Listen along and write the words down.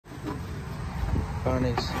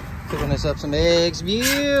Barney's cooking us up some eggs.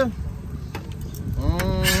 View.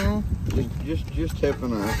 Just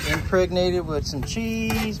tipping us. Impregnated with some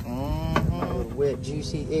cheese. Wet,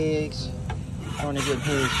 juicy eggs. Barney getting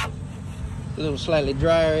his little slightly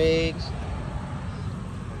drier eggs.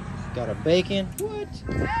 Got a bacon. What?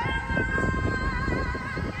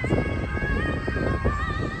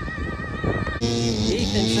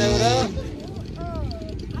 Ethan showed up.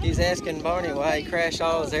 He's asking Barney why he crashed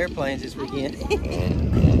all his airplanes this weekend.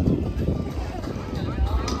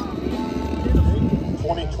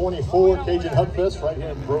 2024 Cajun Huckfest right here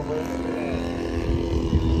in Brooklyn.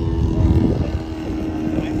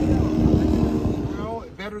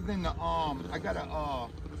 Better than the I got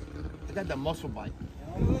the muscle bite.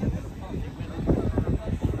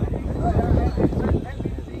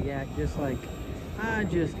 There's a yak just like I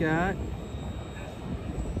just got.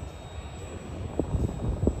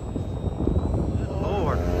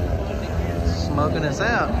 Lord, smoking us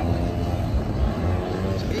out.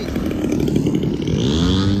 Jeez.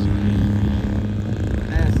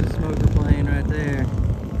 That's the smoker plane right there.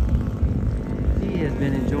 He has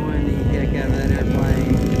been enjoying the heck out of that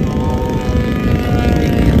airplane all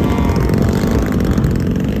weekend long.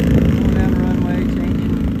 Going down the runway,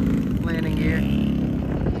 changing landing gear.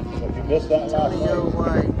 So if you missed that last Antonio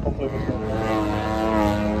White. hopefully we can.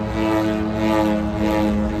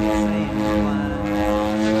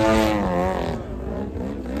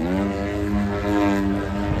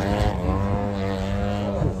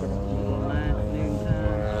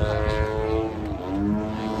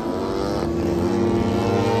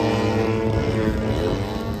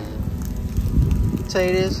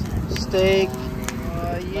 Potatoes, steak,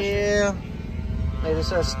 yeah. Made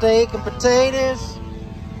us our steak and potatoes.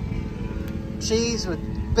 Cheese with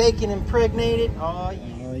bacon impregnated. Oh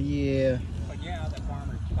yeah. Oh yeah. But yeah, the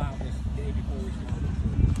farmer plowed this day before we started.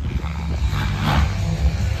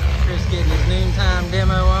 Chris getting his noontime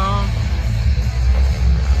demo on.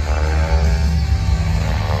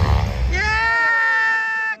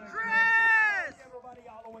 Yeah, Chris! Everybody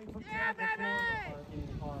all the way from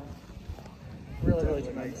Really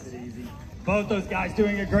makes it easy. Both those guys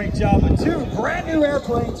doing a great job with two brand new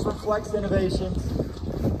airplanes from Flex Innovations.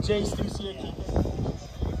 Jay Stussy.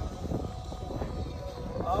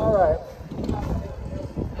 All right.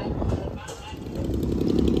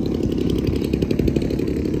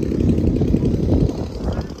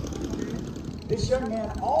 This young man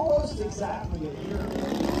almost exactly a year.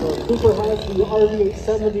 So Cooper has the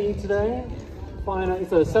RV870 today.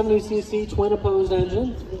 It's a 70cc twin opposed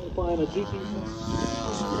engine. Flying a GP.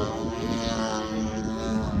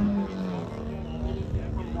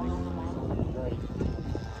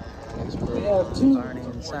 We have two. Barney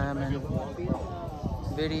and Simon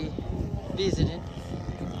visiting.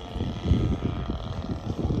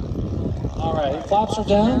 All right, flaps are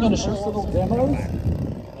down. I'm going to show you little demos.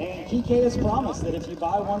 And PK has promised that if you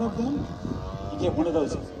buy one of them, you get one of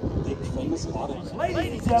those big famous autos.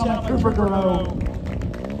 Ladies and gentlemen, Cooper Garreau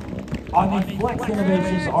on the Flex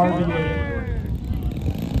Innovations RV8.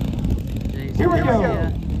 Here we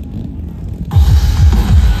go.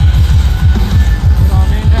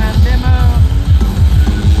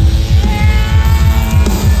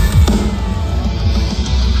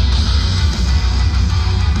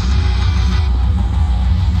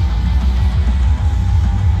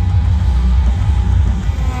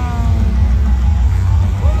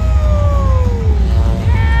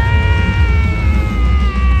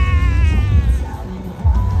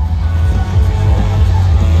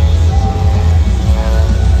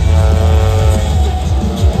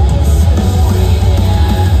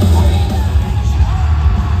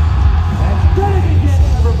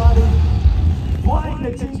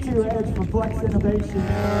 Flex Innovation.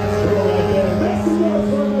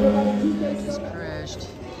 Just crashed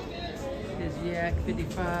his Yak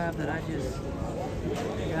 55 that I just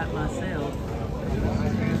got myself.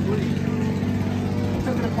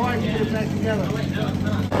 Took it apart and put it back together.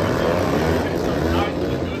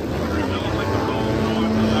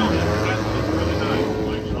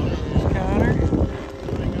 Connor.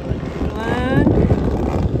 Flying.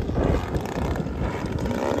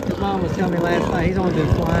 His mom was telling me last night he's only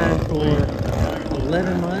been flying for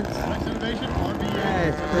 11 months.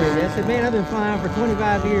 That's crazy. I said, man, I've been flying for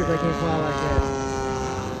 25 years. I can't fly like that.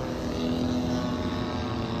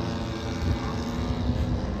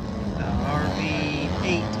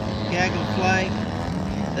 RV8 gaggle flight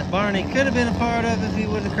that Barney could have been a part of if he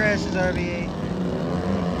wouldn't have crashed his RV8.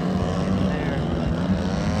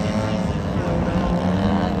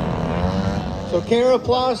 So Kara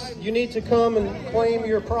Plus, you need to come and claim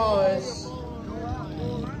your prize.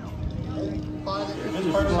 This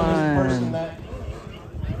person that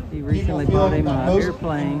He recently bought him an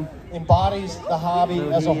airplane. Embodies the hobby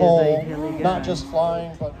So as he a is whole, a heli guy. not just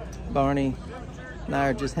flying, but Barney and I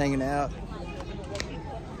are just hanging out.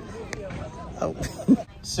 Oh.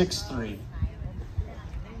 6'3".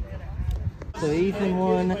 So Ethan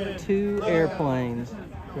won 2 airplanes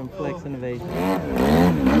from Flex Innovation. I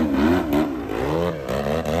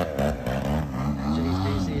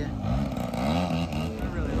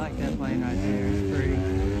really like that plane right there. It's pretty.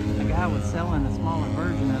 The guy was selling a smaller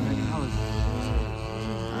version of it.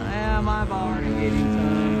 Yeah, my bar to get him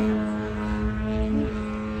some.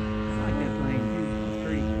 I like that plane too. It's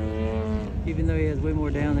pretty. Even though he has way more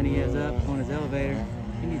down than he has up on his elevator,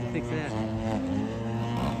 he needs to fix that.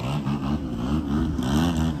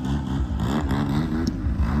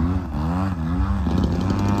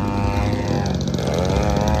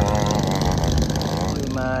 Look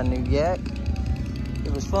at my new yak.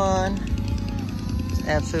 It was fun. It's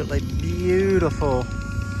absolutely beautiful.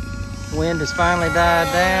 Wind has finally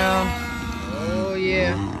died down. Oh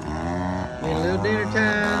yeah. Been a little dinner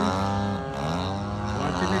time.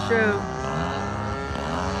 Watching the show.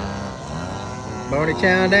 Barney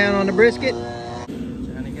chowing down on the brisket.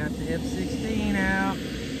 Johnny got the F-16 out.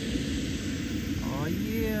 Oh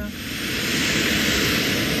yeah.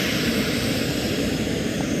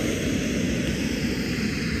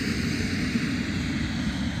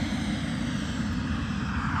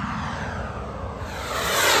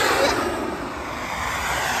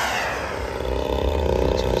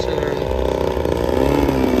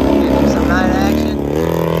 Some night action.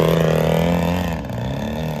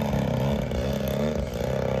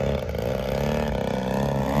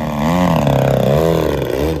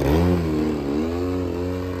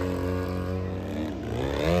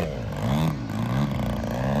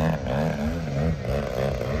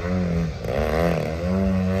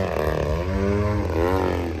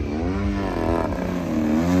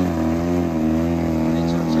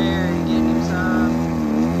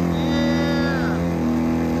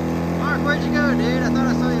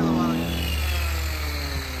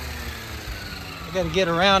 I gotta get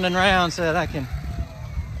around and around so that I can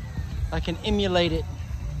emulate it.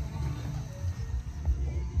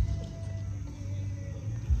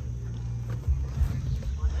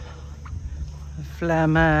 Fly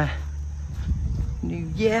my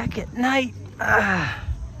new yak at night. Ah.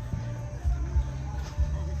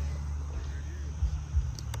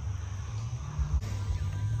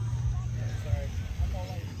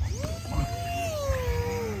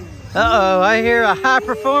 Uh-oh, I hear a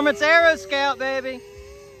high-performance Aero Scout, baby.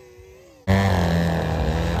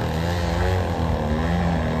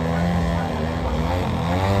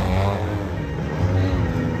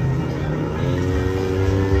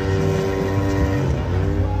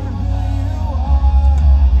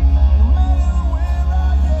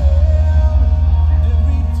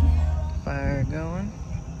 Fire going.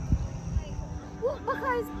 Well,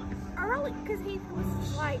 because early, because he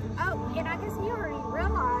was like, oh, and I guess he already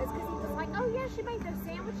realized, because he was like, oh yeah, she made those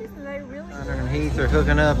sandwiches, and they really Connor and Heath are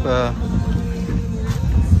hooking up a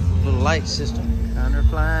little light system. Connor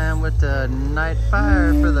flying with the night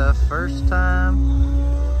fire for the first time.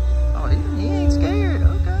 Oh, he ain't scared.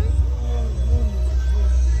 Okay.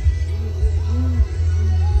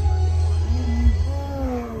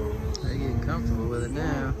 They're getting comfortable with it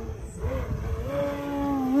now.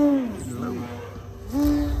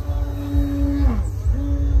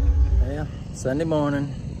 Yeah, Sunday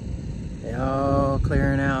morning. They all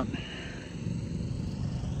clearing out.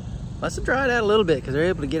 Let's dry it out a little bit because they're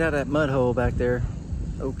able to get out of that mud hole back there.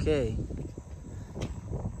 Okay.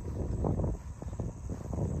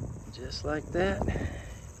 Just like that,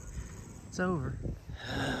 it's over.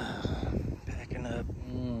 Packing up.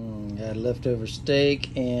 Got leftover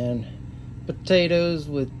steak and potatoes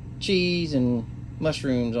with cheese and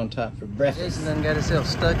mushrooms on top for breakfast. Jason done got himself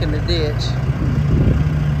stuck in the ditch.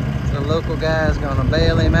 The local guy's gonna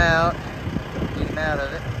bail him out, get him out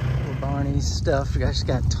of it. Poor Barney's stuff just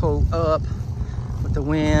got towed up with the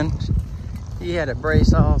wind. He had it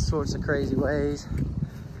brace all sorts of crazy ways.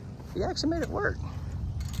 He actually made it work.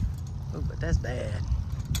 Oh, but that's bad.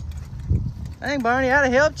 Dang, Barney, I'd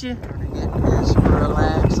have helped you. Getting his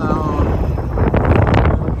relax on.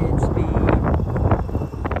 Good speed.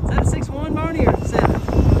 Is that a 6.1, Barney, or 7?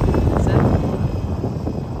 7?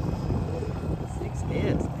 6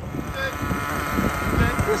 is.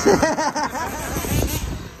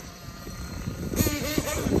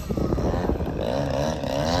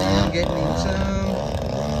 Getting him some.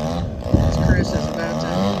 As Chris is about to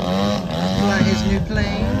fly his new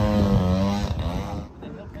plane.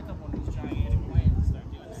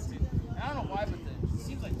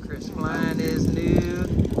 Chris flying his new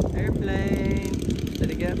airplane. Let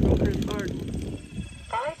it go. that from Chris Harden?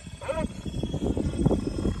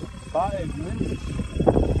 5 minutes.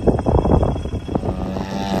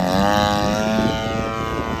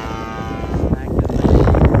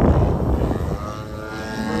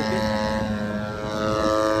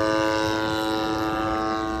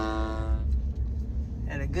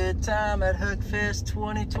 Had a good time at Huckfest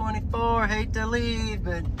 2024. Hate to leave,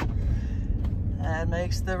 but that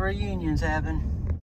makes the reunions happen.